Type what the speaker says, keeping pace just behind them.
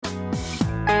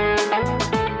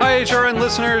HRN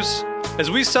listeners.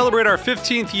 As we celebrate our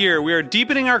 15th year, we are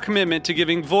deepening our commitment to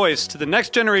giving voice to the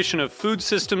next generation of food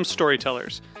systems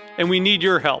storytellers, and we need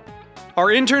your help. Our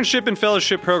internship and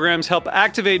fellowship programs help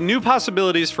activate new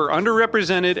possibilities for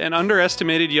underrepresented and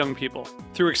underestimated young people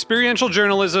through experiential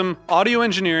journalism, audio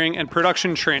engineering, and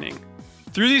production training.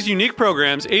 Through these unique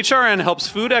programs, HRN helps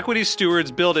food equity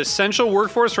stewards build essential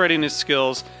workforce readiness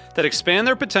skills that expand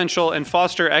their potential and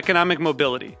foster economic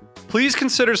mobility. Please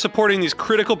consider supporting these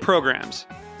critical programs.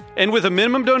 And with a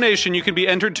minimum donation, you can be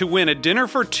entered to win a dinner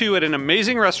for two at an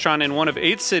amazing restaurant in one of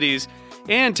 8 cities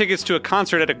and tickets to a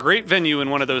concert at a great venue in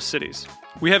one of those cities.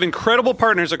 We have incredible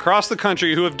partners across the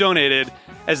country who have donated,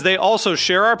 as they also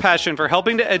share our passion for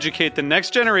helping to educate the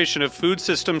next generation of food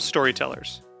systems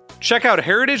storytellers. Check out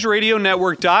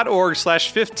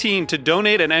heritageradionetwork.org/15 to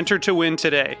donate and enter to win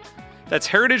today. That's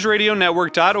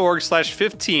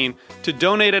heritageradionetwork.org/15 to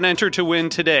donate and enter to win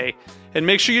today. And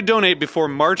make sure you donate before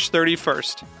March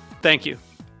 31st. Thank you.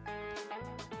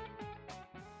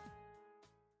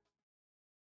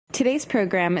 Today's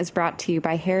program is brought to you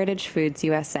by Heritage Foods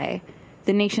USA,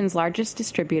 the nation's largest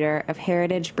distributor of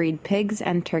heritage breed pigs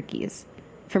and turkeys.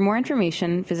 For more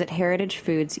information, visit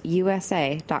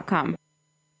heritagefoodsusa.com.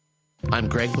 I'm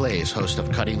Greg Blaze, host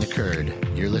of Cutting the Curd.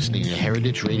 You're listening to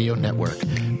Heritage Radio Network,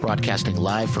 broadcasting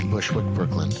live from Bushwick,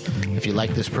 Brooklyn. If you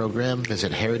like this program,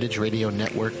 visit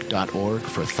heritageradionetwork.org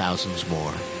for thousands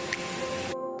more.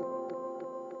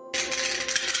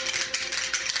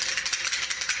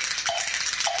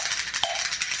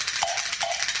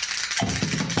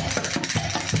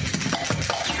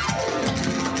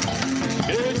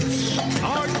 It's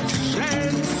Arts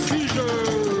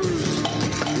Seizures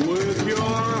with your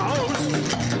host,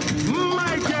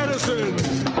 Mike Edison.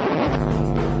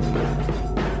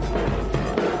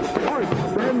 Arts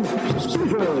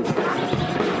Seizures.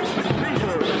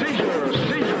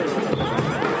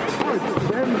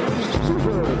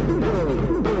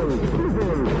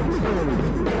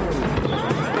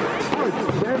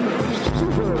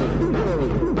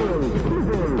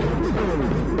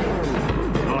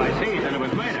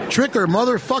 Trick or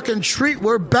motherfucking treat,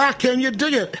 we're back. Can you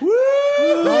dig it? Woo!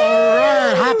 All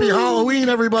right, happy Halloween,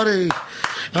 everybody.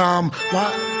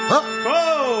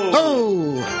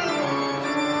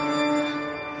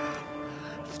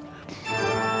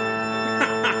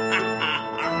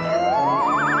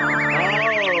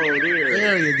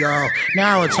 There you go.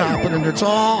 Now it's happening. It's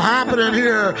all happening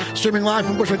here. Streaming live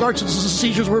from Bushwick Arts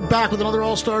Seizures. We're back with another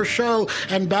all-star show.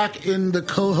 And back in the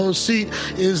co-host seat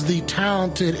is the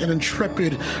talented and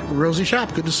intrepid Rosie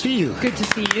Schaap. Good to see you. Good to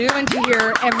see you and to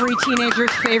hear every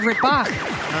teenager's favorite Bach.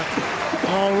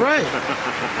 All right.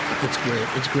 It's great.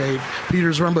 It's great. Peter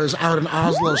Zaremba is out in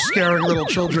Oslo scaring little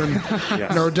children.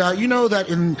 Yes. No doubt. You know that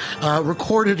in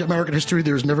recorded American history,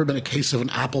 there's never been a case of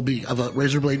of a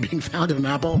razor blade being found in an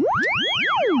apple.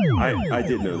 I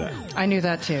did know that. I knew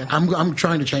that too. I'm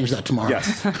trying to change that tomorrow.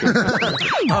 Yes.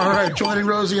 All right. Joining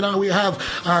Rosie and I, we have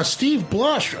Steve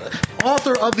Blush,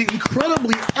 author of the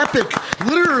incredibly epic,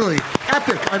 literally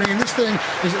epic. I mean, this thing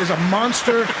is a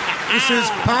monster. This is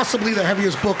possibly the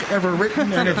heaviest book ever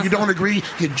written, and if you don't agree,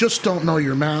 you just don't know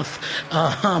your math.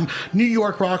 New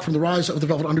York Rock, from the rise of the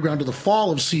Velvet Underground to the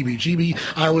fall of CBGB.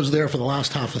 I was there for the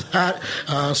last half of that.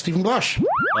 Stephen Blush.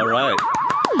 All right.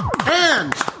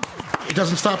 And it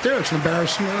doesn't stop there. It's an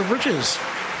embarrassment of riches.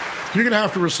 You're going to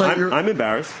have to recite I'm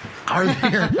embarrassed. Are you?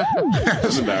 I'm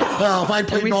embarrassed. Well, if I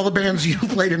played in all the bands you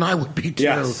played in, I would be too.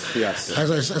 Yes.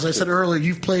 As I said earlier,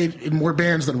 you've played in more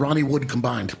bands than Ronnie Wood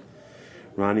combined.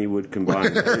 Ronnie Wood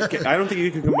combined. I don't think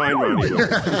you can combine Ronnie Wood.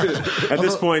 At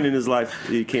this point in his life,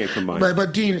 you can't combine.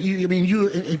 But Dean, you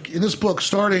in this book,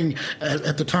 starting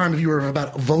at the time you were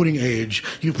about voting age,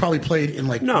 you've probably played in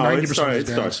like 90% of these bands.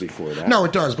 It starts before that. No,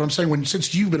 it does. But I'm saying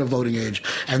since you've been of voting age,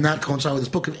 and that coincides with this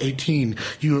book of 18,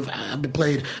 you have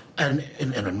played in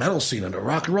a metal scene and a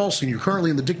rock and roll scene. You're currently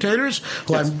in the Dictators,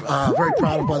 who I'm very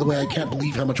proud of. By the way, I can't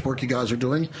believe how much work you guys are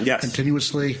doing. Yes.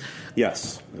 Continuously.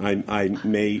 Yes, I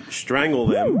may strangle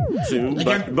them soon,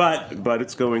 but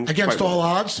it's going against all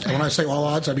odds. And when I say all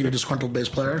odds, I mean a disgruntled bass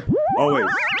player.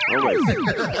 Always.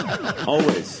 All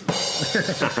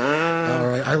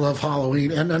right, I love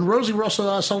Halloween, and Rosie, we're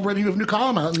also celebrating a new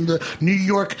column out in the New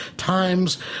York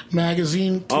Times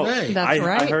Magazine today. That's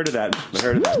right. I heard of that. Yeah.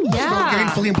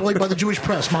 Still gainfully employed by the Jewish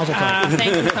press. Mazel tov.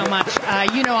 Thank you so much.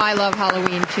 I love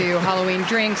Halloween too. Halloween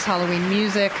drinks, Halloween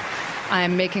music.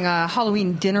 I'm making a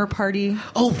Halloween dinner party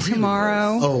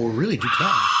tomorrow. Oh, really? Do tell.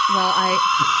 Well,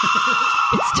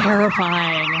 it's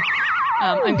terrifying.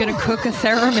 I'm going to cook a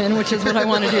theremin, which is what I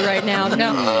want to do right now.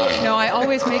 No, I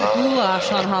always make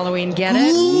goulash on Halloween. Get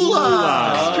it?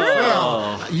 Goulash. It's true.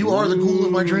 Well, You are the ghoul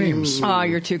of my dreams. Oh,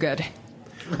 you're too good.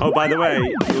 Oh, by the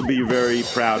way, you'll be very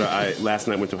proud. Last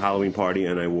night went to a Halloween party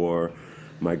and I wore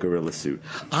my gorilla suit.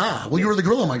 Well, you were the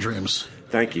gorilla of my dreams.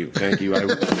 Thank you.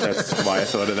 That's why I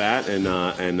thought of that.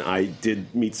 And I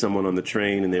did meet someone on the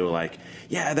train, and they were like,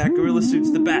 "Yeah, that gorilla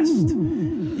suit's the best.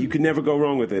 You could never go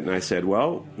wrong with it." And I said,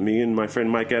 "Well, me and my friend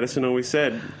Mike Edison always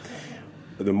said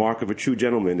the mark of a true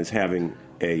gentleman is having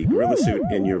a gorilla suit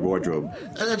in your wardrobe."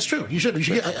 That's true. You should.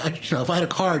 If I had a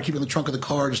car, I'd keep it in the trunk of the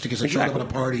car just in case I showed up at a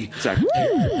party. Exactly.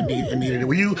 And needed it.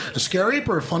 Were you a scary ape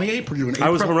or a funny ape? Were you an ape? I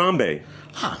was Harambe.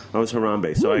 Huh. I was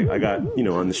Harambe. So I got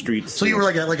on the streets. So you were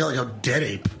like a dead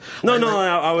ape. No.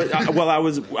 I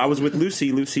was with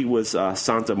Lucy. Lucy was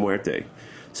Santa Muerte.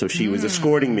 So she was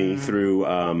escorting me through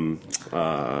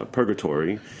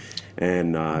purgatory.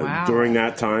 And during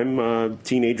that time,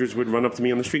 teenagers would run up to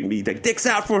me on the street and be like, "Dick's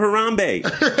out for Harambe!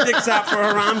 Dick's out for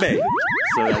Harambe!"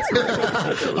 So that's what I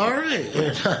got. All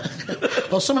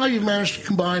right. Well, somehow you've managed to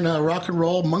combine rock and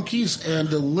roll, monkeys, and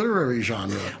the literary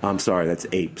genre. I'm sorry, that's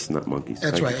apes, not monkeys.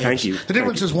 That's right. Thank you. The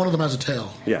difference is one of them has a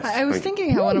tail. Yes. I was thinking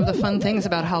how one of the fun things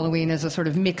about Halloween is a sort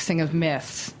of mixing of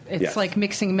myths. It's like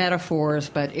mixing metaphors,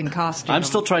 but in costume. I'm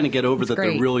still trying to get over that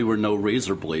great. there really were no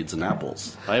razor blades and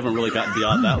apples. I haven't really gotten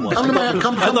beyond that one.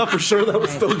 I thought for sure that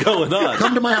was still going on.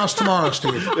 Come to my house tomorrow,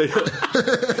 Steve.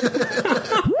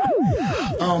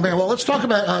 Oh, man. Well, let's talk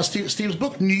about Steve's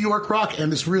book, New York Rock,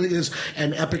 and this really is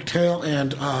an epic tale,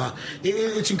 and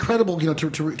it's incredible,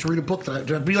 to read a book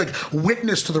to be like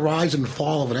witness to the rise and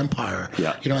fall of an empire.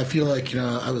 Yeah. I feel like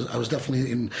I was definitely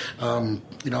in on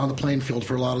the playing field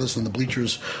for a lot of this, and the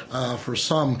bleachers for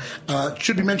some.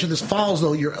 Should be mentioned, this follows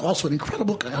though. You're also an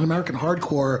incredible American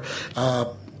hardcore.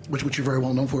 Which you're very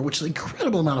well known for, which is an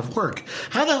incredible amount of work.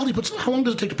 How the hell do you how long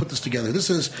does it take to put this together? This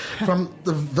is from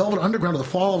the Velvet Underground to the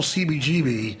fall of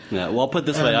CBGB. Yeah, well, I'll put it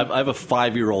this way. I have a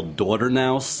 5-year-old daughter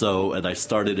now, and I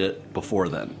started it before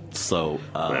then. So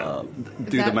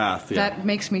do the math. Yeah. That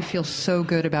makes me feel so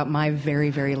good about my very,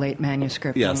 very late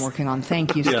manuscript Yes. I'm working on.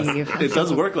 Thank you, Steve. Yes. It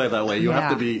does work like that way. You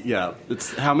have to Yeah. be,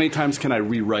 it's how many times can I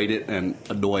rewrite it and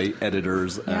annoy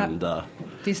editors and...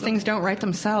 These things don't write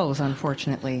themselves,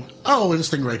 unfortunately. Oh, this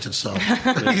thing writes itself.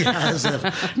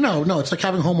 No, it's like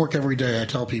having homework every day. I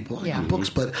tell people I do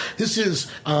books, but this is,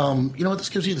 you know what this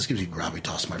gives you? This gives you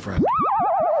gravitas, my friend.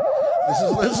 This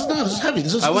is heavy.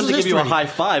 I wanted to give you a high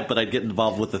five, but I'd get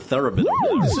involved with the theremin.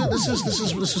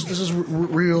 This is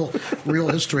real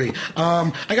history.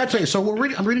 I got to tell you. So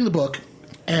I'm reading the book.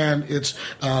 And it's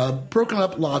broken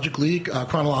up logically,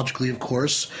 chronologically, of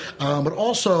course, but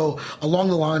also along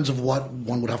the lines of what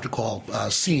one would have to call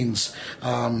scenes.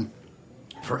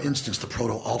 For instance, the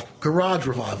proto-alt garage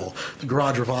revival. The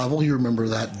garage revival, you remember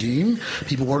that, Dean?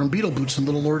 People wearing Beatle boots and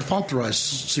little Lord Fauntleroy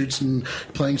suits and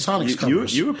playing Sonic's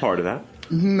covers. You were part of that.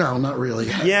 No, not really.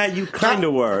 Yeah, you kind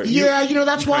of were.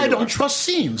 That's why I don't trust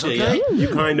scenes, okay? Yeah. You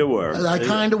kind of were. I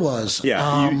kind of was.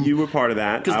 Yeah, you were part of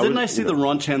that. Because didn't I see the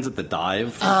Ron Chans at the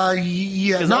dive?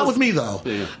 Yeah, not with me, though.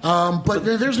 Yeah. But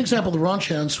there's an example, the Ron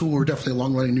Chans, who were definitely a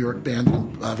long-running New York band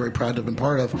I'm very proud to have been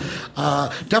part of.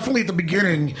 Definitely at the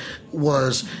beginning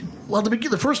was... Well,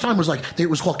 the first time was it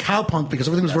was called cowpunk because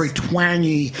everything was very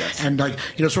twangy and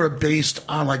sort of based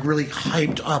on really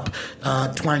hyped up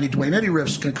twangy Duane Eddy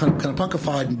riffs, kind of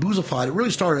punkified and boozified. It really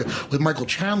started with Michael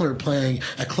Chandler playing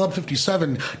at Club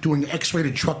 57 doing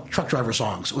X-rated truck driver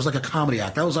songs. It was like a comedy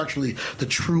act. That was actually the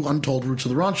true untold roots of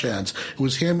the Ron Chans. It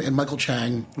was him and Michael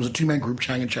Chang. It was a two-man group,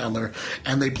 Chang and Chandler,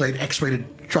 and they played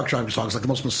X-rated truck driving songs, like the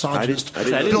most misogynist,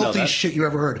 filthy shit you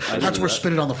ever heard. That's where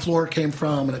Spit It on the Floor came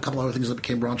from, and a couple other things that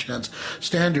became Ron Chan's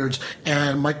standards.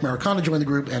 And Mike Maricano joined the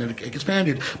group, and it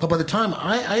expanded. But by the time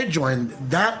I had joined,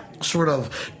 that sort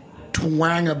of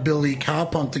twangabilly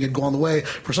cowpunk thing had gone the way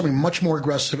for something much more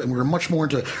aggressive, and we were much more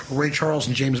into Ray Charles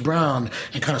and James Brown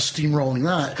and kind of steamrolling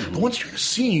that. But once you're in a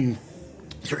scene,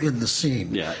 you're in the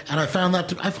scene. Yeah. And I find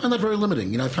that very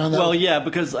limiting. I found that. Well, yeah,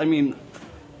 because I know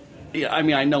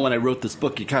when I wrote this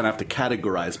book, you kind of have to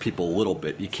categorize people a little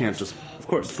bit. You can't just, of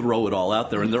course, throw it all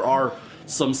out there. And there are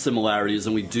some similarities,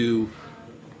 and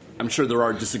I'm sure there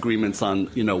are disagreements on,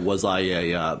 was I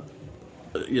a,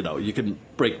 you can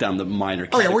break down the minor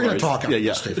categories. Oh, yeah, we're going to talk after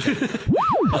this,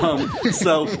 Steve.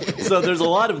 So there's a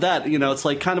lot of that. It's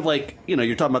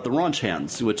you're talking about the Ron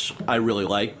Chans, which I really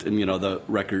liked, and the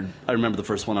record. I remember the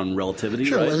first one on Relativity.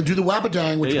 Sure, right? Do the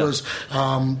Wabadang, which was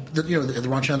the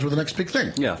Ron Chans were the next big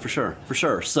thing. Yeah, for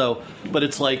sure. So, but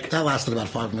it's that lasted about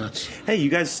 5 minutes. Hey, you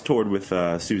guys toured with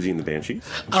Susie and the Banshees?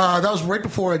 That was right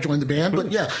before I joined the band, but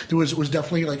yeah, there was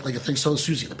definitely like a thing. So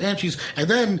Susie and the Banshees, and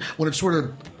then when it sort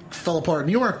of fell apart in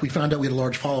New York, we found out we had a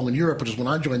large following in Europe, which is when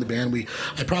I joined the band.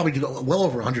 I probably did well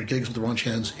over 100 gigs with the Raunch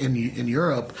Hands in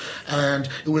Europe, and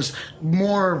it was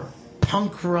more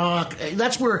punk rock.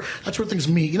 That's where things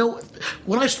meet. You know,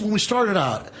 when we started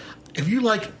out, if you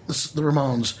like the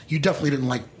Ramones, you definitely didn't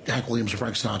like Hank Williams or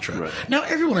Frank Sinatra. Right. Now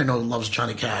everyone I know loves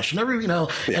Johnny Cash, and and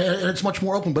it's much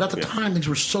more open. But at the time, things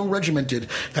were so regimented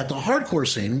that the hardcore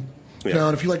scene. You know,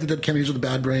 and if you like the Dead Kennedys or the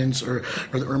Bad Brains or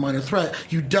the Minor Threat,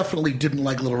 you definitely didn't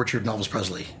like Little Richard and Elvis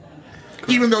Presley.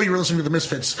 Even though you were listening to the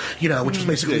Misfits, which is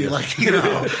basically like, an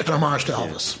homage to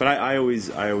Elvis. But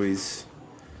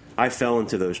I fell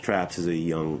into those traps as a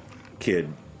young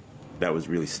kid. That was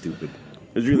really stupid.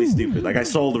 It was really stupid. Like, I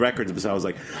sold the records because I was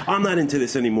like, I'm not into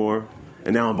this anymore.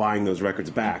 And now I'm buying those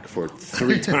records back for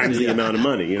 3 times the amount of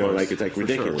money. It's like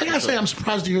ridiculous. I gotta say, I'm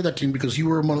surprised to hear that, Dean, because you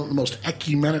were one of the most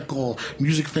ecumenical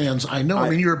music fans I know.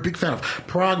 I mean, you're a big fan of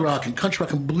prog rock and country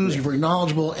rock and blues. You're very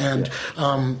knowledgeable, and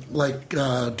like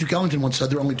Duke Ellington once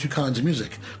said, there are only 2 kinds of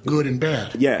music: good and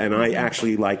bad. Yeah, and I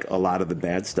actually like a lot of the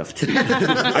bad stuff too.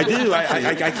 I do.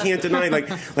 I can't deny.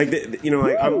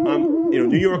 I'm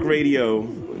New York radio,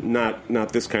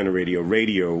 not this kind of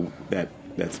radio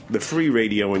that's the free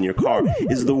radio in your car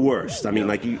is the worst. I mean,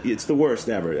 it's the worst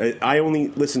ever. I only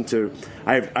listen to.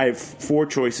 I have 4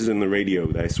 choices in the radio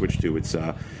that I switch to. It's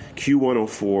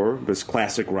Q104, this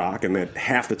classic rock, and that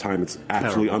half the time it's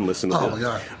absolutely unlistenable. Oh my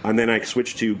God. And then I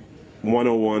switch to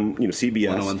 101,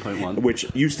 CBS, 101.1, which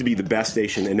used to be the best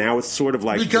station, and now it's sort of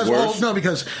like because the worst.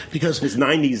 Because his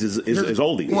 90s is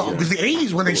oldies. Well, because the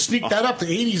 80s, when they sneaked that up, the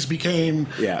 80s became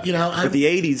But the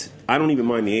 80s, I don't even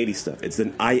mind the 80s stuff. It's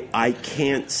I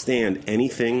can't stand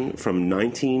anything from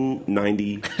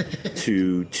 1990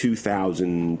 to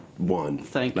 2001.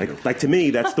 Thank you. Like to me,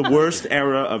 that's the worst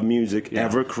era of music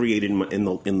ever created in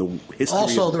the history.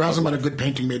 Also, there hasn't been a good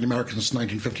painting made in America since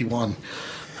 1951.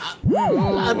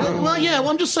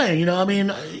 I'm just saying,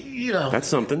 That's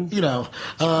something. And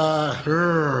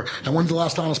when's the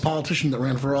last honest politician that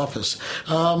ran for office?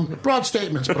 Broad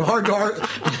statements, but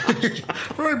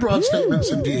very broad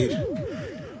statements indeed.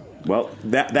 Well,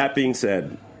 that being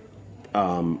said,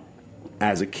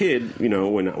 as a kid,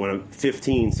 when I'm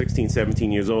 15, 16,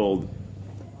 17 years old,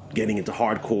 getting into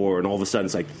hardcore, and all of a sudden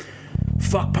it's like,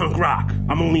 fuck punk rock.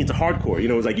 I'm only into hardcore.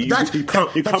 It's like you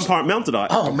compartmented.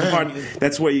 Oh man,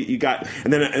 that's where you got.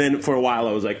 And then for a while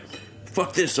I was like,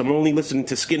 fuck this. I'm only listening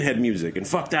to skinhead music, and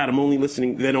fuck that. I'm only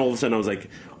listening. Then all of a sudden I was like,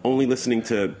 only listening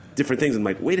to different things. I'm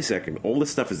like, wait a second. All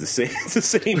this stuff is the same. It's the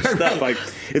same stuff. Right. Like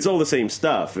it's all the same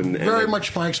stuff. And very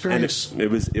much my experience. And it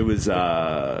was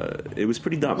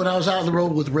pretty dumb. When I was out on the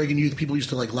road with Reagan Youth, people used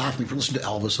to laugh at me for listening to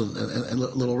Elvis and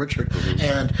Little Richard,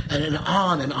 and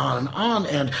on and on and on.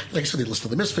 And like I said, they listened to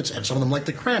the Misfits, and some of them liked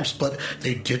the Cramps, but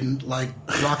they didn't like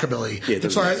rockabilly.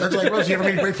 It's like Rosie, you ever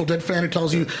meet a Grateful Dead fan who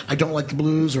tells you I don't like the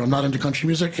blues or I'm not into country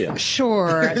music? Yeah.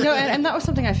 Sure. No, and that was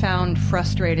something I found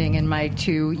frustrating in my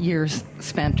 2 years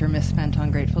spent or misspent on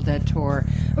Grateful Dead tour.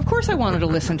 Of course I wanted to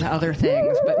listen to other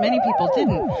things, but many people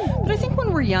didn't. But I think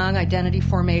when we're young, identity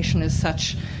formation is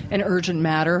such an urgent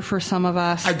matter for some of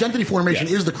us. Identity formation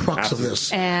is the crux of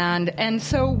this. And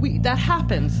so that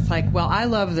happens. It's like, well, I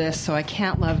love this, so I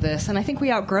can't love this. And I think we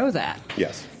outgrow that.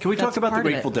 Yes. Can we talk about the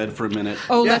Grateful Dead for a minute?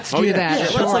 Oh, let's do that. Yeah,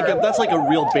 sure. That's like a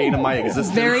real bane of my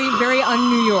existence. Very, very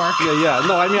un-New York. Yeah.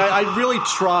 No, I mean, I really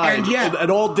tried at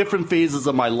all different phases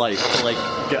of my life.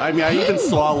 I even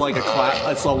saw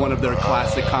I saw one of their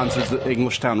classic concerts at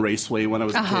Englishtown Raceway when I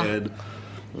was a kid.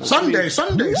 Sunday. So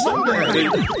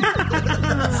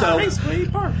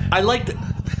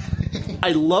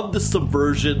I loved the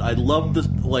subversion. I loved the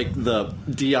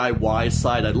DIY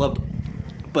side.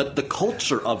 But the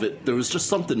culture of it, there was just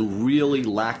something really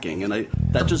lacking, and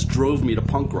that just drove me to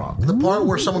punk rock. The part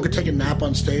where someone could take a nap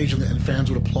on stage and fans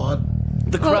would applaud.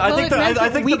 I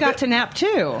think we got to nap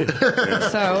too,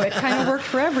 so it kind of worked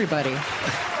for everybody.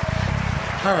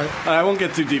 All right. I won't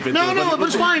get too deep into it. No, but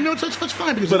it's fine. No, it's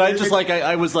fine. But I just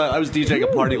I was DJing a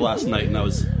party last night, and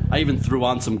I even threw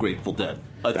on some Grateful Dead.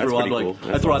 I threw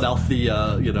on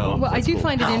Althea, Well, I do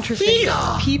find it interesting.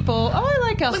 People, I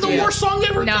like Althea. Like the worst song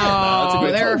ever. No,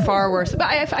 they're far worse. But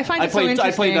I find it so interesting.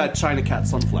 I played China Cat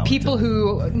Sunflower. People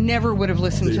who never would have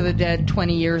listened to the Dead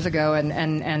 20 years ago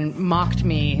and mocked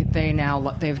me, they've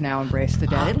now embraced the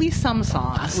Dead. At least some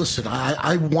songs. Listen,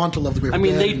 I want to love the Grateful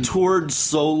Dead. They toured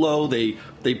solo. They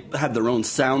had their own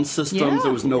sound systems. Yeah.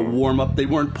 There was no warm up. They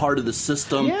weren't part of the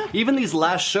system. Yeah. Even these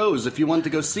last shows, if you wanted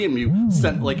to go see them, you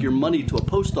sent your money to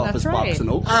a post office box and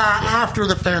opened it. After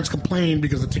the fans complained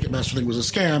because the Ticketmaster thing was a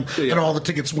scam, and all the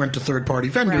tickets went to third-party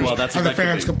vendors, well, that's and the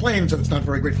fans complained and said it's not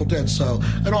very Grateful Dead. So,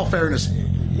 in all fairness,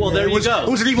 Well, there you go. It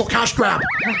was an evil cash grab.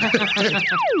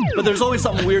 But there's always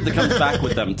something weird that comes back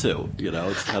with them too.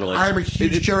 It's kind of like I'm a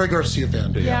huge Jerry Garcia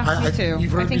fan. Yeah, me too.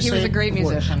 You've heard I think me he was say a great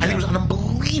before. musician. I think he was an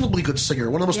unbelievably good singer.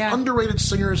 One of the most underrated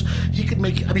singers. He could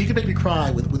make me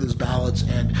cry with his ballads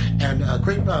and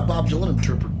great Bob Dylan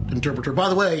interpreter. By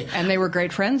the way, and they were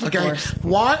great friends, of course.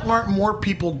 Why aren't more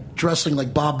people dressing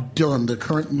like Bob Dylan, the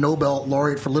current Nobel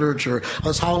laureate for literature, on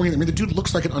this Halloween? I mean, the dude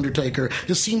looks like an Undertaker.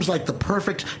 This seems like the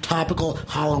perfect topical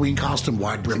Halloween costume.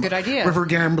 Wide brim, good idea. River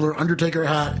Gambler, Undertaker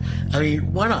hat. I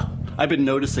mean, why not? I've been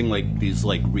noticing these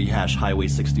rehash Highway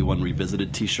 61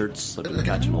 revisited T-shirts. I've been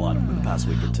catching a lot of them in the past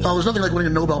week or two. Oh, there's nothing like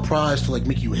winning a Nobel Prize to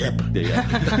make you hip. Yeah.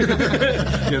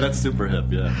 Yeah, that's super hip.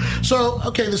 Yeah. So,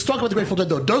 okay, let's talk about the Grateful Dead.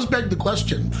 Though, it does beg the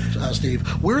question, Steve.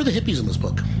 Where are the hippies in this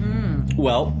book?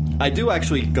 Well, I do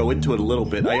actually go into it a little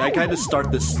bit. I kind of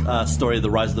start this story of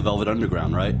the rise of the Velvet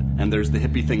Underground, right? And there's the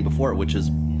hippie thing before it, which is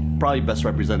probably best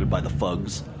represented by the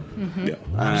Fugs. Mm-hmm. Yeah.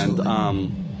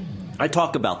 And I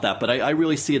talk about that, but I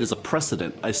really see it as a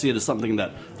precedent. I see it as something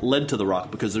that led to the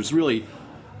rock, because there's really,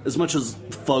 as much as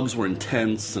Fugs were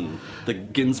intense and the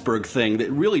Ginsberg thing, that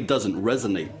really doesn't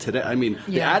resonate today. I mean,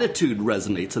 the attitude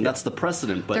resonates, and that's the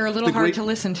precedent. But they're a little hard to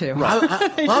listen to. Right.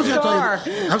 I was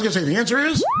going to say the answer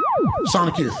is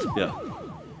Sonic Youth. Yeah.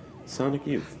 Sonic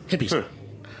Youth. Hippies. Huh.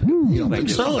 You don't think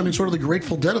so? I mean, sort of the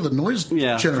Grateful Dead of the noise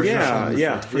generation.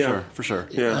 Yeah, for sure.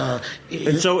 Yeah.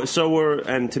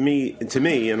 And to me,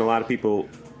 and a lot of people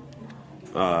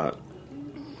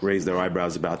raise their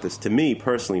eyebrows about this. To me,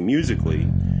 personally,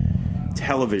 musically,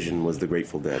 television was the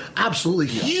Grateful Dead. Absolutely.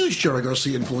 Huge Jerry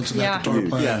Garcia influence in that guitar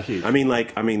playing. Yeah, huge.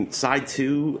 I mean, side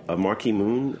 2 of Marquee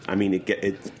Moon, I mean,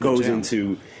 it goes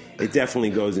into... It definitely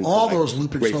goes into all those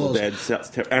looping Grateful solos.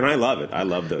 Dead, and I love it. I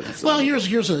love those songs. Well,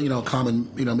 here's a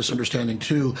common misunderstanding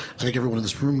too. I think everyone in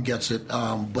this room gets it,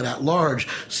 but at large,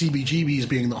 CBGB's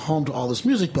being the home to all this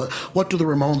music. But what do the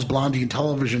Ramones, Blondie, and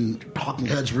Television Talking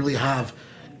Heads really have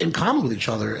in common with each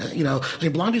other? I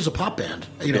mean, Blondie's a pop band,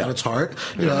 at its heart.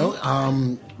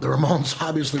 The Ramones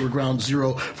obviously were ground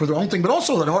zero for their own thing, but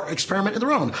also an art experiment in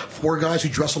their own. 4 guys who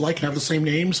dress alike and have the same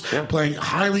names, playing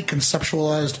highly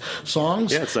conceptualized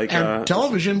songs. Yeah, it's like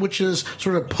Television, which is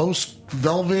sort of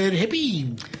post-Velvet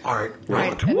hippie art.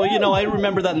 Right. Well, I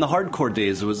remember that in the hardcore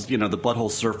days. It was, the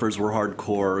Butthole Surfers were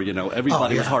hardcore.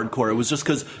 Everybody was hardcore. It was just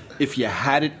because if you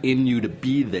had it in you to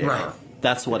be there. Right.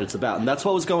 That's what it's about, and that's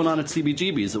what was going on at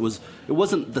CBGB's. It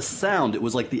wasn't the sound; it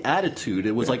was like the attitude.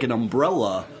 It was like an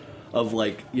umbrella of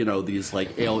these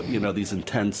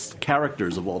intense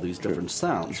characters of all these different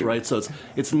sounds, right? So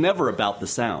it's never about the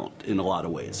sound in a lot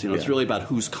of ways. It's really about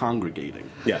who's congregating.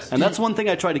 Yes, and that's one thing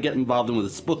I try to get involved in with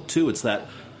this book too. It's that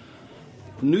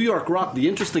New York rock. The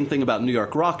interesting thing about New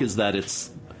York rock is that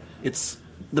it's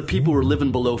the people who were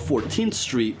living below 14th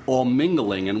Street all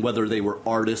mingling, and whether they were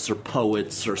artists or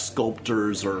poets or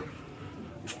sculptors or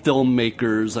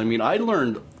filmmakers. I mean, I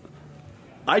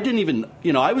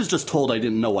was just told I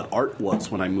didn't know what art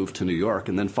was when I moved to New York,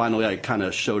 and then finally I kind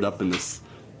of showed up in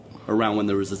around when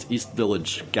there was this East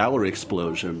Village gallery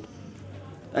explosion,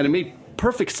 and it made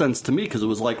perfect sense to me because it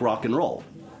was like rock and roll.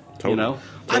 Totally.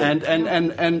 And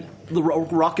the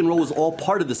rock and roll was all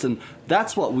part of this, and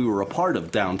that's what we were a part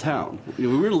of downtown. We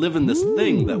were living this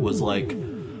thing that was like,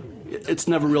 it's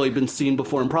never really been seen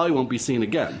before and probably won't be seen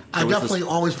again. I definitely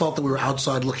always felt that we were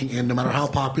outside looking in, no matter how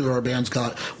popular our bands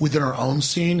got within our own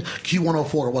scene.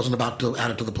 Q104 wasn't about to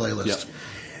add it to the playlist. Yep.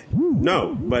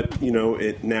 No, but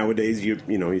nowadays you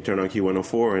turn on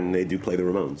Q104 and they do play the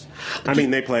Ramones. I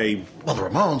mean, they play. Well, the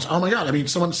Ramones. Oh my God! I mean,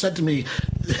 someone said to me,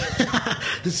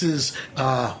 "This is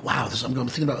wow." I'm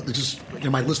thinking about this. Is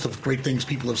my list of great things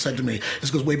people have said to me. This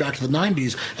goes way back to the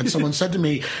 '90s, and someone said to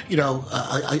me,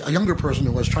 a younger person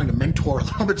who was trying to mentor a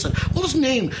little bit said, "Well, just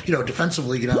name,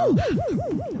 defensively,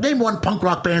 name one punk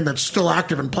rock band that's still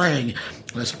active and playing."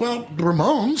 And I said, well, the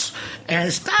Ramones. And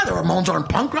it's not the Ramones aren't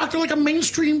punk rock. They're like a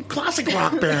mainstream classic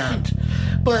rock band.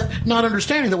 But not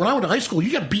understanding that when I went to high school,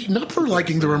 you got beaten up for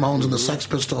liking the Ramones and the Sex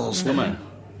Pistols. Come on.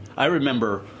 I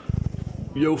remember,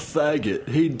 yo faggot,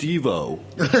 hey Devo.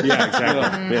 Yeah,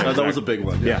 exactly. That was a big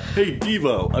one. Yeah. Hey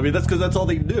Devo. I mean, that's because that's all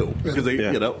they do. Because they,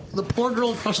 The poor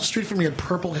girl across the street from me had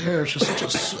purple hair. She was such a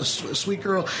sweet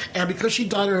girl. And because she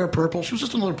dyed her hair purple, she was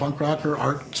just another punk rocker,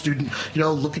 art student,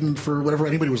 looking for whatever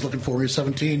anybody was looking for when he was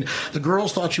 17. The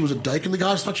girls thought she was a dyke, and the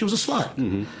guys thought she was a slut.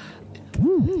 Mm-hmm.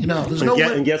 There's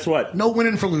and guess what? No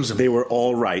winning for losing. They were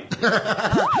all right. All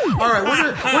right,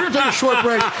 we're gonna take a short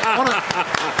break.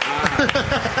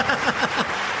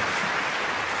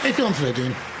 How you feeling today,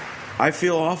 Dean? I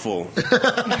feel awful.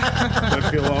 I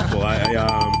feel awful.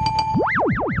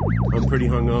 I'm pretty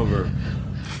hungover.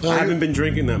 I haven't been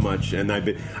drinking that much, and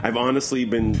I've honestly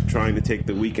been trying to take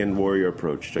the weekend warrior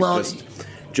approach.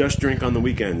 Just drink on the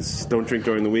weekends. Don't drink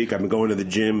during the week. I've been going to the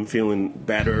gym, feeling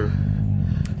better,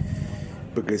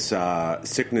 because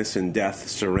sickness and death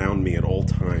surround me at all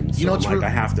times. So I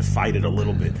have to fight it a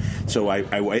little bit. So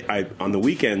I on the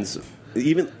weekends,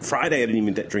 even Friday, I didn't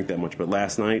even drink that much, but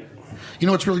last night. You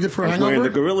know what's really good for a hangover? I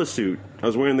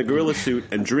was wearing the gorilla suit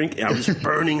and drinking. I was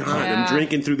burning hot. Yeah. I'm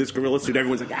drinking through this gorilla suit.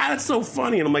 Everyone's like, that's so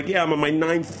funny. And I'm like, yeah, I'm on my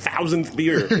 9,000th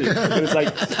beer. And it's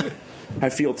like, I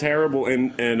feel terrible.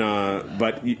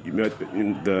 But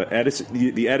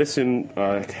the Edison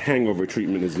hangover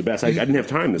treatment is the best. I didn't have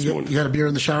time this morning. You had a beer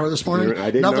in the shower this morning?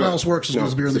 I did Nothing else works as good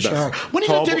as beer in the shower. When are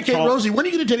you going to dedicate, Rosie, when are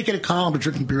you going to dedicate a column to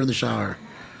drinking beer in the shower?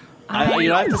 I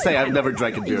have to say, I've never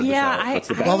drank a beer in the shower. That's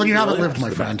the best. Well, then you haven't lived, my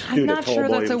friend. I'm not sure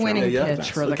that's a winning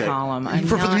pitch for the column.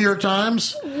 For the New York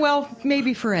Times? Well,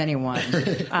 maybe for anyone.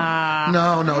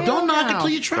 No, don't knock it till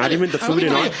you try it. Not even the food,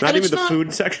 the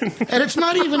food section? And it's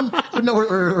not even,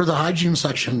 or the hygiene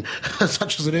section,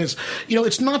 such as it is.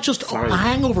 It's not just a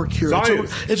hangover cure.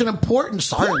 It's an important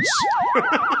science.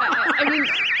 I mean...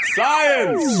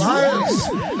 Science!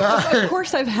 Of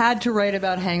course, I've had to write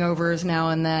about hangovers now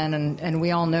and then, and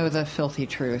we all know the filthy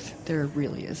truth. There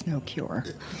really is no cure.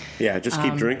 Yeah, just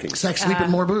keep drinking. Sex, sleep, and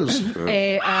more booze. An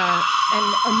emergency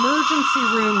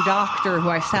room doctor who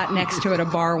I sat next to at a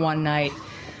bar one night,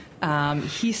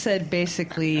 he said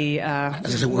basically...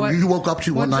 you woke up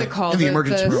to one night in the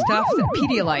emergency room. Stuff,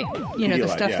 Pedialyte. The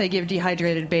stuff they give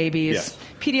dehydrated babies. Yes.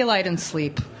 Pedialyte and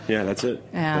sleep. Yeah, that's it.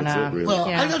 And, that's it, really. Well,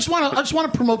 yeah. I just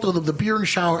want to promote the beer and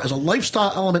shower as a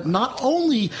lifestyle element, not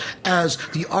only as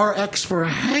the RX for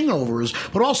hangovers,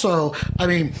 but also,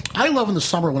 I love in the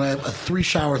summer when I have a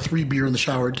 3 beer in the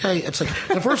shower a day. It's like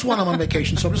the first one I'm on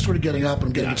vacation, so I'm just sort of getting up and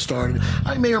I'm getting it started.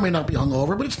 I may or may not be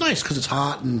hungover, but it's nice because it's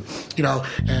hot and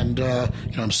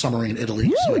I'm summering in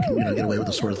Italy, so I can get away with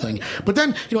this sort of thing. But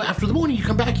then after the morning, you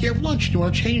come back, you have lunch, you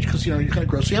want to change because you're kind of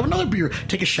gross. So you have another beer,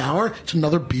 take a shower. It's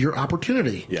another beer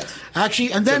opportunity. Yes.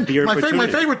 Actually, and then my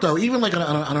favorite though, even like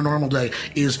on a normal day,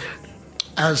 is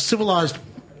as civilized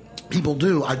people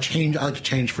do, I like to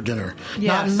change for dinner.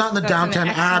 Yes, not in the Downton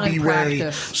Abbey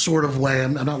practice. way, sort of way.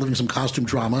 I'm not living some costume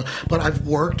drama, but I've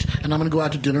worked, and I'm going to go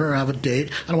out to dinner or have a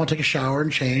date, and I want to take a shower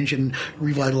and change and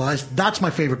revitalize. That's my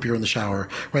favorite beer in the shower,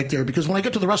 right there, because when I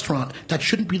get to the restaurant, that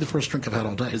shouldn't be the first drink I've had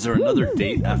all day. Is there another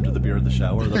date after the beer in the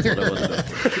shower? That's what I want to know.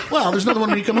 Well, there's another one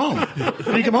when you come home.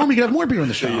 When you come home, you can have more beer in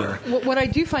the shower. What I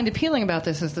do find appealing about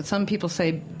this is that some people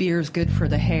say beer's good for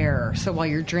the hair, so while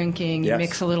you're drinking, you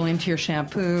mix a little into your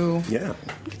shampoo. Yeah.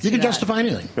 You can justify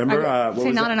anything. Remember,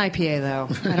 not an IPA though.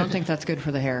 I don't think that's good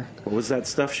for the hair. What was that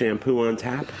stuff? Shampoo on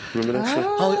tap? Remember that stuff?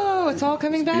 Oh, it's all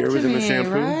coming back to me.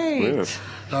 Right. Yeah.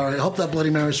 All right, I hope that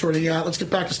Bloody Mary's sorting out. Let's get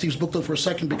back to Steve's book, though, for a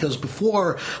second, because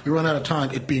before we run out of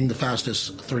time, it being the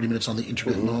fastest 30 minutes on the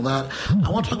internet and all that, I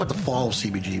want to talk about the fall of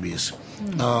CBGBs.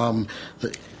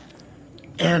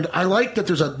 And I like that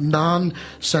there's a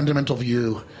non-sentimental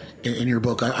view in your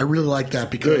book. I really like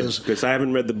that because I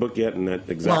haven't read the book yet, and that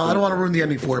exactly. Well, I don't want to ruin the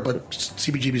ending for it, but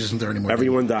CBGBs isn't there anymore.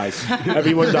 Everyone dies.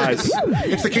 Everyone dies.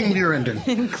 It's the King Lear ending.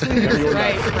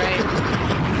 Right.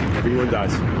 Everyone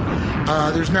dies.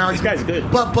 There's now this guy's good,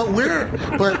 but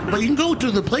you can go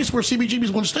to the place where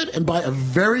CBGBs once stood and buy a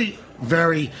very,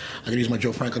 very, I can use my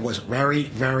Joe Franklin voice, very,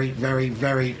 very, very,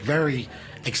 very, very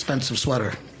expensive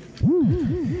sweater.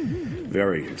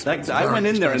 Very expensive. I went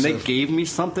in there and they gave me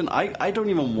something. I don't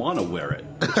even want to wear it.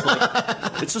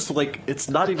 It's just like it's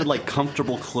not even like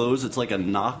comfortable clothes. It's like a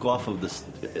knockoff of this.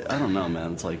 I don't know,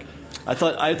 man. It's like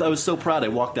I was so proud. I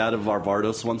walked out of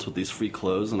Varvatos once with these free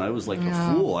clothes, and I was like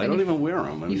a fool. I don't even wear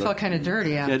them. You felt kind of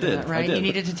dirty after that, right? I did. You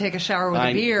needed to take a shower with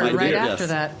a beer after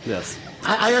that. Yes.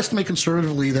 I estimate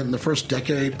conservatively that in the first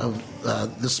decade of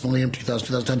this millennium,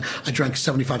 2010, I drank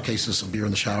 75 cases of beer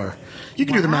in the shower. You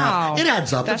can do the math. It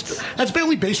adds up. That's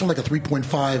only based on like a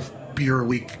 3.5 beer a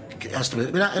week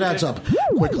estimate. It adds up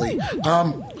quickly.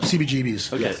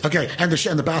 CBGBs. Okay. And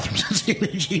the bathrooms in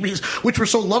CBGBs, which were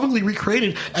so lovingly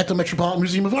recreated at the Metropolitan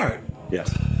Museum of Art.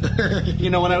 Yes.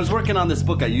 When I was working on this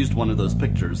book, I used one of those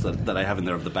pictures that I have in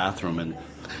there of the bathroom, and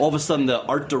all of a sudden the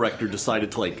art director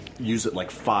decided to use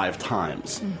it 5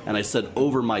 times. And I said,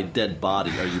 over my dead body,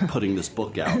 are you putting this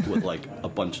book out with a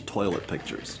bunch of toilet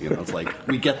pictures? It's like,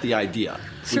 we get the idea.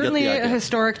 Certainly a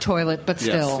historic toilet, but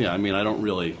still. Yes, yeah, I don't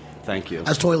really... Thank you.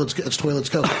 As toilets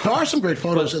go. There are some great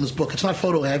photos in this book. It's not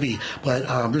photo heavy,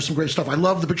 but there's some great stuff. I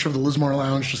love the picture of the Lismore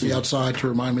Lounge, just the outside, to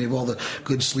remind me of all the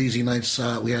good sleazy nights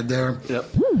we had there. Yep.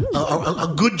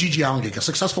 A good G.G. Allen gig, a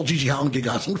successful G.G. Allen gig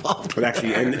got involved.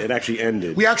 It actually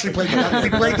ended. We actually played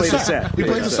the set. We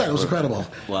played the set. It was incredible.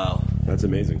 Wow. That's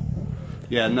amazing.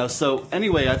 Yeah, no, so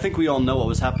anyway, I think we all know what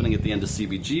was happening at the end of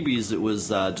CBGB's. It was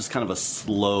just kind of a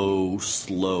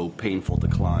slow, painful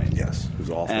decline. Yes, it was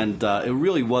awful. And it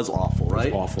really was awful, right?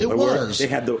 It was awful. It was. They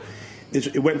had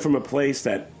it went from a place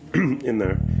that in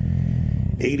the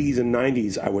 80s and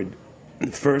 90s, the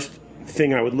first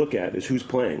thing I would look at is who's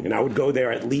playing. And I would go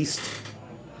there at least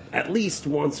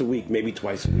once a week, maybe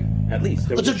twice a week. At least.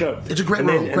 There was a show. It's a great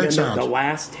room, great sound. The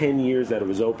last 10 years that it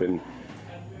was open,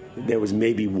 there was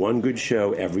maybe one good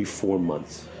show every 4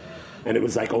 months. And it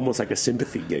was almost like a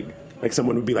sympathy gig. Like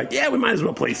someone would be like, yeah, we might as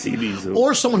well play CDs.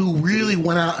 Or someone who really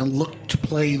went out and looked to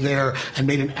play there and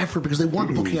made an effort because they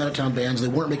weren't booking out-of-town bands. They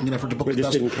weren't making an effort to book the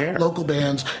best local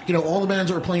bands. All the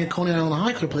bands that were playing at Coney Island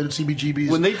High could have played at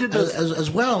CBGB's when they did this, as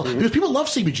well. Because people love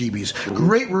CBGB's.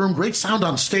 Great room, great sound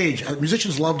on stage.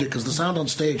 Musicians loved it because the sound on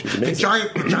stage. The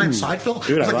giant side fill.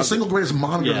 It was like the single greatest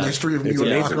monitor in the history of New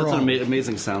York rock and roll. It's an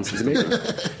amazing sound system.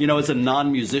 As a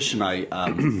non-musician, I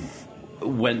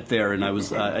went there and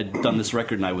I'd done this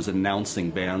record and I was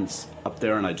announcing bands up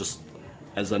there, and I just,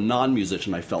 as a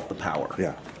non-musician, I felt the power.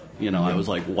 Yeah. I was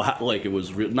like, wow, like it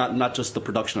was not just the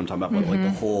production I'm talking about, but like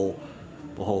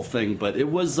the whole thing. But it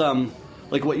was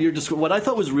like what I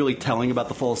thought was really telling about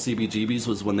the fall of CBGB's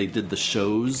was when they did the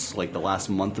shows, like the last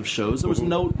month of shows, there was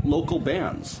no local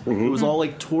bands. It was all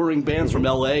like touring bands from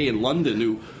LA and London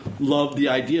who loved the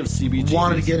idea of CBGB's.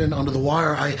 Wanted to get in under the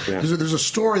wire. There's a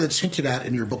story that's hinted at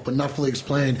in your book, but not fully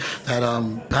explained,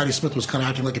 that Patti Smith was kind of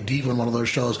acting like a diva in one of those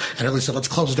shows, and Ellie said, let's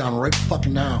close it down right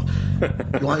fucking now.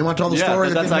 You want to tell the story?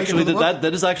 Yeah,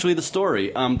 that is actually the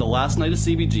story. The last night of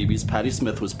CBGB's, Patti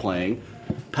Smith was playing.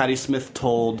 Patti Smith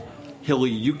told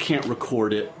Hilly, you can't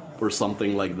record it, or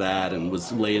something like that, and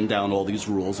was laying down all these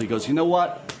rules. He goes, you know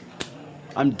what?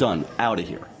 I'm done. Out of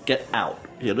here. Get out.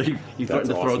 He threatened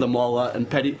to throw them all out. And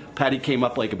Patty came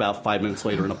up like about 5 minutes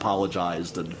later and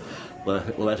apologized and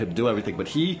let him do everything. But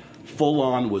he, full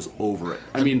on, was over it.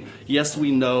 I mean, yes,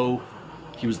 we know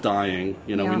he was dying.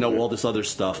 We know all this other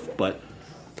stuff, but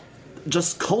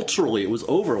just culturally, it was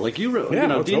over. Like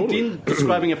Dean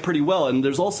describing it pretty well. And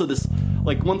there's also this.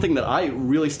 Like, one thing that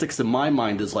really sticks in my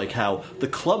mind is, like, how the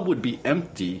club would be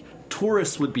empty,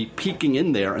 tourists would be peeking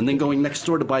in there, and then going next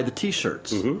door to buy the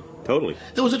T-shirts. Mm-hmm. Totally.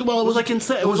 It was like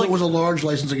insane. It was a large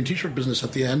licensing and T-shirt business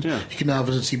at the end. Yeah. You can now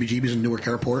visit CBGB's in Newark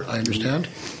Airport, I understand.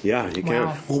 Yeah, you can.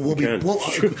 Wow.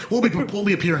 We'll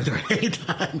be appearing there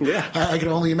anytime. Yeah. I can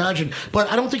only imagine.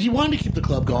 But I don't think he wanted to keep the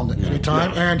club going at any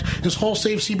time. No. And this whole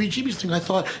Save CBGB's thing, I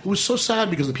thought it was so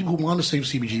sad because the people who wanted to save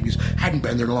CBGB's hadn't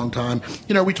been there in a long time.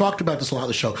 We talked about this a lot on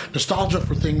the show. Nostalgia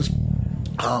for things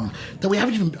that we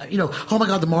haven't even, oh my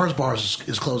God, the Mars Bars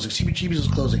is closing, CBGB's is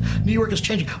closing, New York is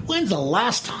changing. When's the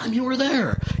last time you were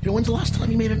there? When's the last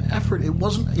time you made an effort? It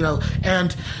wasn't,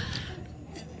 and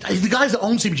the guys that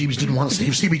own CBGB's didn't want to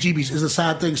save CBGB's is a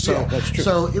sad thing. So, that's true.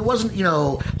 So it wasn't,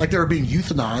 like they were being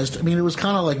euthanized. I mean, it was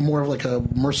kind of like more of like a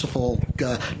merciful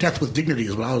death with dignity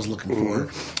is what I was looking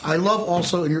for. I love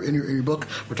also in your book,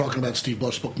 we're talking about Steve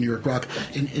Blush's book, New York Rock,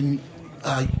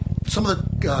 some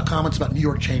of the comments about New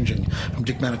York changing from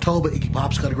Dick Manitoba. Iggy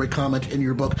Pop's got a great comment in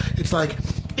your book. It's like,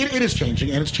 it is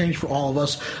changing, and it's changed for all of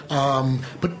us.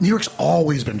 But New York's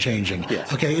always been changing.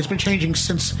 Yes. Okay, it's been changing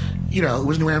since, it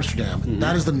was New Amsterdam. Mm-hmm.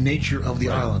 That is the nature of the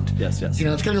island. Yes. It's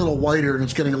getting a little whiter, and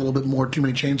it's getting a little bit more too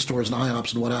many chain stores and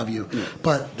IHOPs and what have you. Yeah.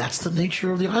 But that's the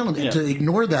nature of the island. And to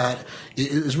ignore that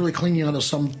is really clinging onto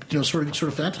some, sort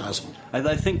of phantasm.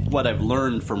 I think what I've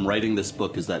learned from writing this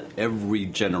book is that every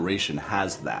generation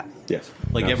has that. Yes.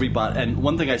 Like everybody, and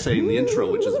one thing I say in the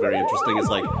intro, which is very interesting, is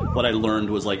like what I learned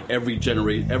was like every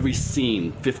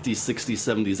scene, 50s, 60s,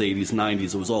 70s, 80s,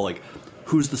 90s, it was all like,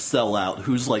 who's the sellout,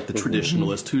 who's like the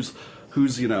traditionalist,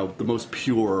 who's the most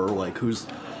pure, like who's,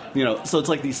 so it's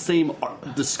like these same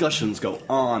discussions go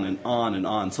on and on and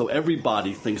on. So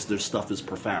everybody thinks their stuff is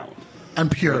profound. And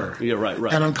pure. Yeah, right.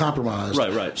 And uncompromised.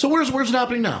 Right. So where's it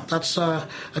happening now? That's what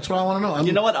I want to know.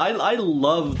 You know what? I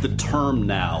love the term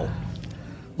now.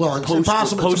 Well, it's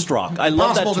impossible. Post-rock. I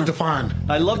love that term. To define.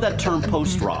 I love that term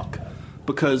post-rock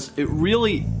because it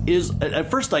really is.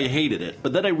 At first, I hated it,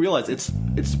 but then I realized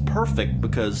it's perfect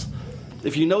because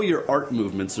if you know your art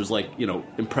movements, there's like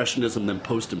impressionism, then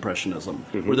post-impressionism,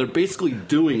 where they're basically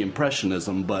doing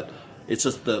impressionism, but it's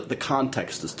just the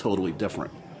context is totally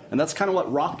different. And that's kind of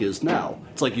what rock is now.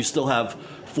 It's like you still have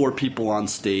 4 people on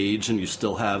stage, and you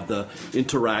still have the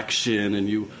interaction, and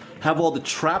you have all the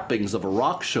trappings of a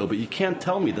rock show, but you can't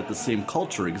tell me that the same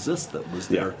culture exists that was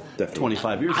there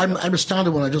 25 years ago. I'm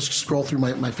astounded when I just scroll through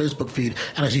my Facebook feed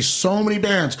and I see so many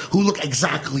bands who look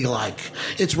exactly alike.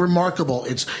 It's remarkable.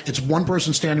 It's one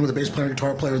person standing with a bass player and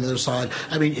guitar player on the other side.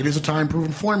 I mean, it is a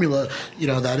time-proven formula. You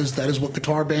know, that is what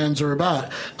guitar bands are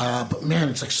about. But man,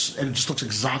 it just looks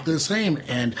exactly the same.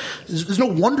 And there's no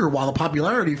wonder why the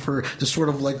popularity for this sort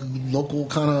of like local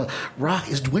kind of rock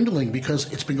is dwindling,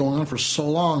 because it's been going on for so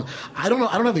long. I don't know.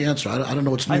 I don't have the answer. I don't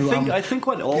know what's new. I think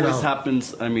what always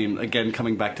happens, I mean, again,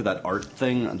 coming back to that art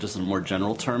thing, just in a more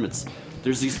general term,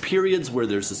 there's these periods where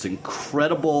there's this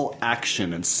incredible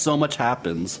action and so much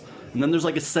happens, and then there's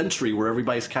like a century where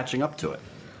everybody's catching up to it.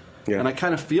 Yeah. And I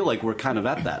kind of feel like we're kind of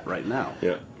at that right now.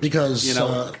 Yeah. Because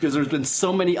there's been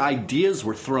so many ideas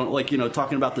were thrown, like,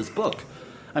 talking about this book.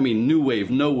 I mean, new wave,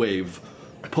 no wave,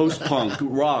 post-punk,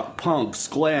 rock, punk,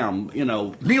 glam,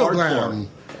 neo-glam.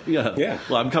 Yeah.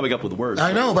 Well, I'm coming up with words.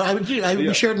 I know, but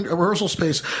we shared a rehearsal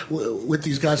space with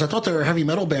these guys. I thought they were a heavy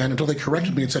metal band until they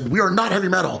corrected me and said, "We are not heavy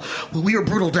metal. We are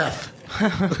brutal death."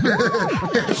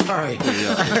 Sorry.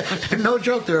 No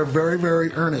joke, they're very,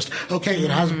 very earnest. Okay,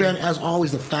 it has been, as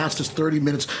always, the fastest 30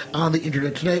 minutes on the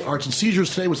internet today. Arts and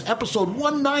Seizures today was episode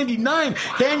 199.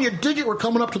 Can you dig it? We're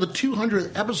coming up to the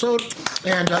 200th episode,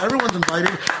 and everyone's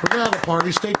invited. We're going to have a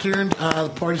party. Stay tuned.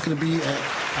 The party's going to be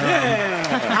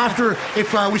after,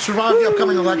 if we survive the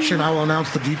upcoming election, I will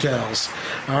announce the details.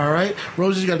 All right.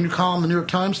 Rosie, you got a new column in the New York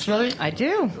Times today? I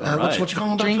do. What's your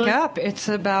column about Drink today? Up. It's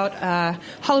about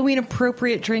Halloween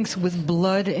appropriate drinks with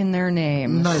blood in their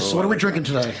names. Nice. So what are we drinking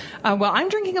today? Well, I'm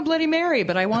drinking a Bloody Mary,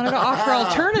 but I wanted to offer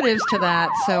alternatives to that,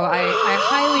 so I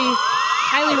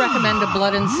highly recommend a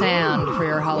Blood and Sand for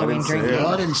your Halloween drinking.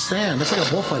 Blood and Sand. That's like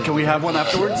a bullfight. Can we have one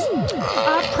afterwards?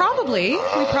 Probably.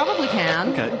 We probably can.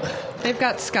 Okay. They've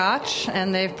got scotch,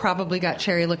 and they've probably got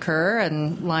cherry liqueur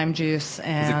and lime juice.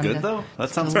 And is it good, though? That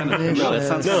sounds kind of nasty. No, it's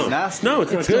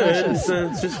not good. It's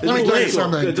just Let me tell you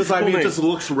something. It just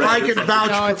looks red. I can vouch.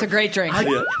 No, it's a great drink.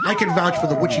 I can vouch for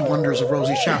the witchy wonders of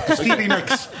Rosie Schaap, the Stevie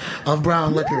Nicks of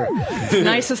brown liquor.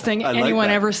 Nicest thing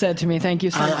anyone ever said to me. Thank you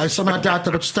so much. I somehow doubt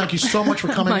that, but thank you so much for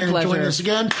coming in and pleasure. joining us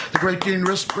again. The great Dean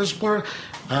Rispler,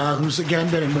 who's again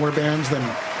been in more bands than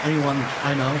anyone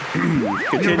I know.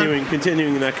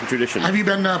 Continuing that tradition. Have you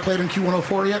been played in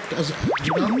Q104 yet? Have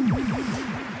you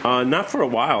done? Not for a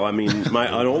while. I mean,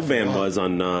 an old band was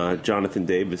on Jonathan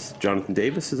Davis. Jonathan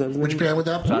Davis, is that his name? Which band would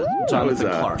that be? Jonathan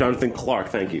Clark. Jonathan Clark.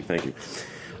 Thank you.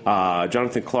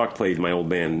 Jonathan Clark played my old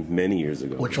band many years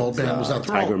ago. Which old band was that?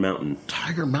 Tiger Mountain.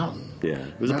 Tiger Mountain. Yeah,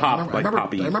 it was a pop,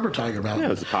 poppy. I remember Tiger Mountain. Yeah,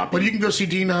 it was a poppy. But you can go see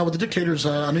Dean with the Dictators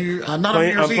on New Year's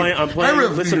Eve. I'm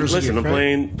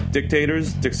playing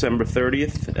Dictators December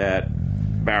 30th at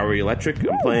Bowery Electric.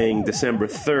 I'm playing December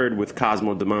 3rd with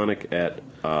Cosmo Demonic at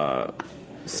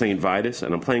St. Vitus,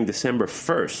 and I'm playing December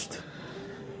 1st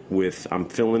I'm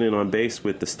filling in on bass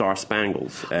with the Star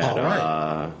Spangles at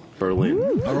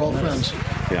Berlin. Our old friends.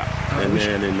 Yeah, and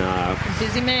then in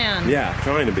Busy man. yeah,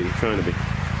 trying to be.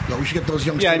 Yeah, we should get those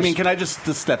youngsters. Yeah, I mean, can I just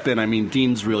step in? I mean,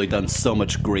 Dean's really done so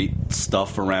much great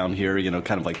stuff around here,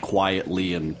 kind of like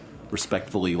quietly and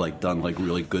respectfully, like done like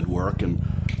really good work. And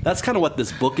that's kind of what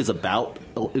this book is about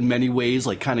in many ways,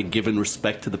 like kind of giving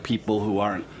respect to the people who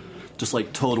aren't just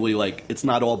like totally like, it's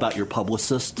not all about your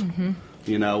publicist,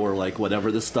 or like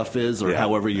whatever this stuff is, or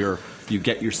however you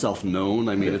get yourself known.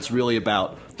 I mean, it's really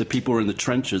about the people who are in the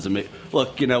trenches. And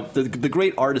look, the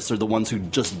great artists are the ones who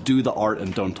just do the art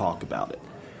and don't talk about it.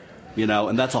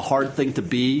 And that's a hard thing to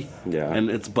be. Yeah.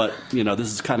 And but this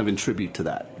is kind of in tribute to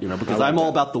that. Because I'm all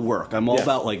about the work. I'm all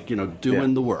about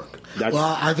doing the work. Well,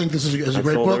 I think this is a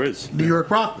great book. New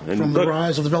York Rock, from the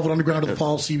rise of the Velvet Underground to the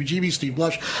fall of CBGB. Steve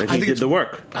Blush. I think did the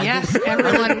work. Yes,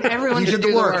 everyone should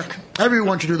do the work.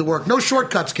 Everyone should do the work. No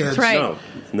shortcuts, kids. That's right.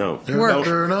 No. There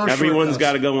are no Everyone's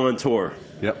got to go on tour.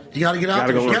 Yep. You got to get out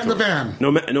there. Get in the van.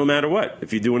 No matter what.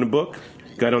 If you're doing a book,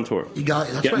 get on tour.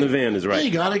 Get in the van is right. Yeah,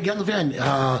 you got to get in the van.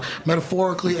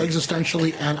 Metaphorically,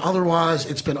 existentially, and otherwise.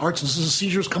 It's been Arts and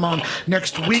Seizures. Come on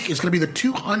next week. It's going to be the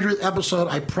 200th episode.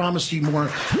 I promise you more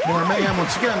mayhem.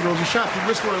 Once again, Rosie Schaap, Dean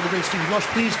Rispler, the great Stevie Blush.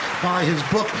 Please buy his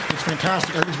book. It's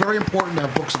fantastic. I think it's very important to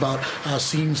have books about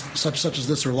scenes such as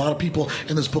this. There are a lot of people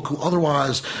in this book who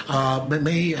otherwise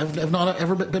may have not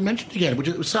ever been mentioned again, which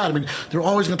is sad. I mean, they're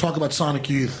always going to talk about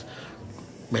Sonic Youth.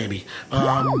 Maybe,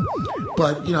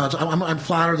 but I'm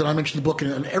flattered that I mentioned the book,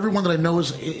 and everyone that I know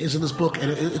is in this book, and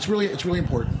it's really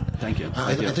important. Thank you.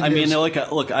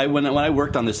 When I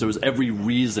worked on this, there was every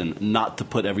reason not to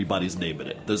put everybody's name in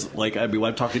it.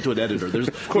 I'm talking to an editor.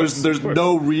 There's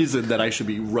no reason that I should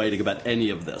be writing about any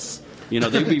of this.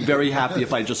 They'd be very happy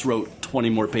if I just wrote 20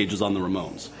 more pages on the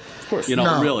Ramones. course.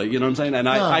 No. Really, you know what I'm saying? And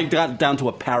I got down to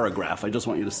a paragraph. I just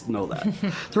want you to know that.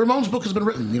 The Ramones book has been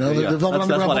written. The Velvet that's Underground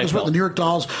what book I is written. felt. The New York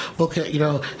Dolls book,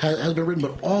 has been written.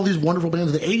 But all these wonderful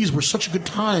bands of the '80s were such a good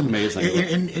time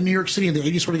in New York City. And the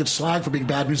 '80s sort of get slagged for being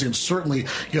bad music. And certainly,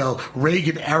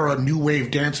 Reagan era new wave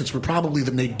dances were probably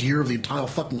the nadir of the entire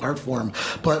fucking art form.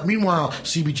 But meanwhile,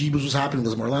 CBGB's was happening,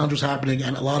 Lismore Lounge was happening,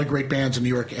 and a lot of great bands in New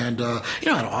York and out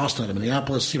of Austin, out of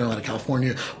Minneapolis, out of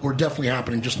California were definitely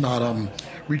happening. Just not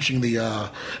reaching the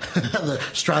the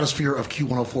stratosphere of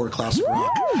Q104 classic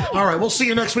rock. All right, we'll see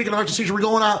you next week in Arts Seizures. We're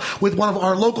going out with one of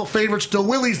our local favorites, Still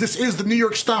Willies. This is the New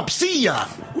York Stomp. See ya!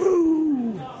 Woo!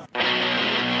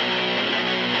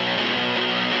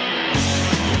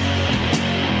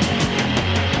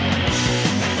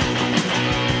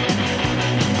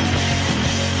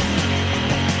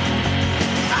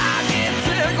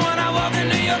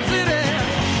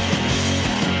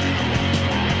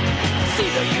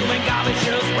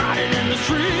 Just riding in the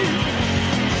street.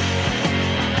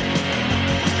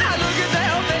 I look at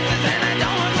their faces and I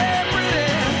don't look very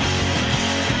pretty.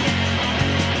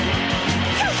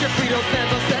 Cause your Frito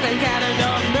Santa said they got a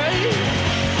dog made.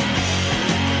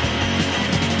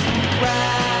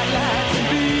 Ride lights and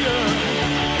beer,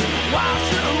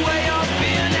 wash away your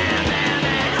fear now.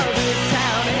 This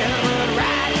town is run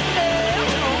right.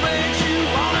 It'll make you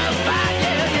wanna fight,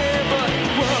 yeah. But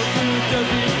what good does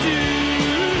it do?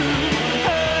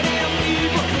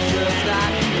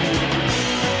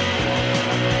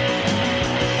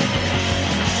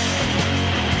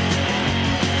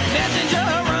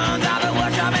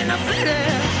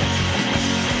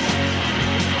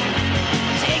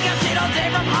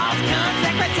 From Austin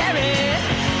secretary,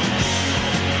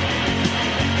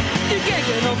 you can't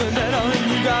get nothing better when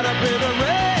you got a bit of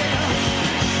rain.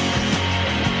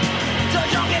 So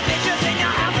don't get pictures in your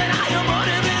house and all your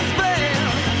money been spent.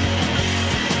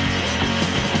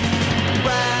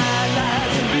 Ride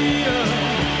lights and beer,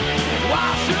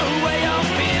 wash away your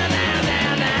fear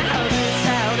now. This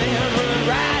town is run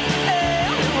right.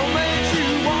 It will make you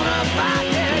wanna fight,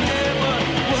 yeah. But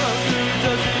what good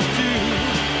does it do?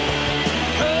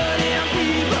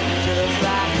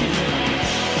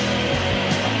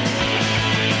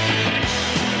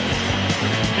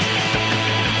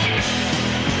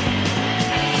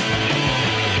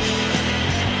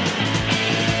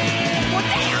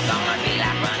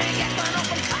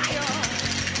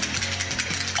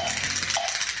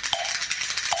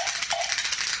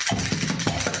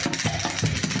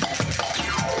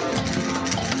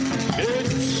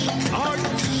 It's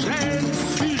Arts and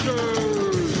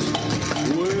Seizures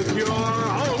with your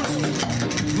host,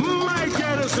 Mike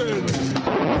Edison.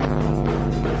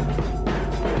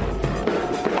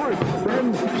 Arts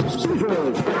and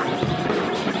Seizures.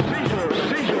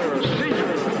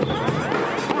 Seizures.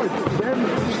 Arts and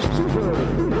Seizures.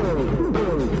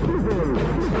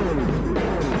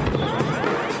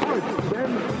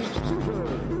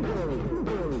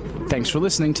 Thanks for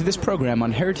listening to this program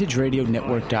on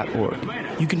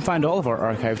heritageradionetwork.org. You can find all of our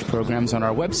archived programs on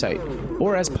our website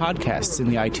or as podcasts in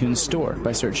the iTunes Store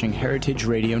by searching Heritage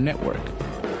Radio Network.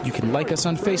 You can like us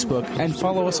on Facebook and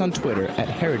follow us on Twitter at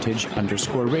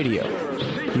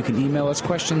heritage_radio. You can email us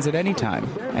questions at any time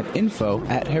at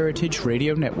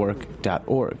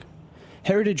info@heritageradionetwork.org.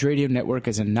 Heritage Radio Network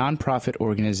is a non-profit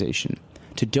organization.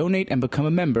 To donate and become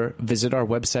a member, visit our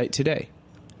website today.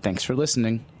 Thanks for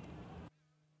listening.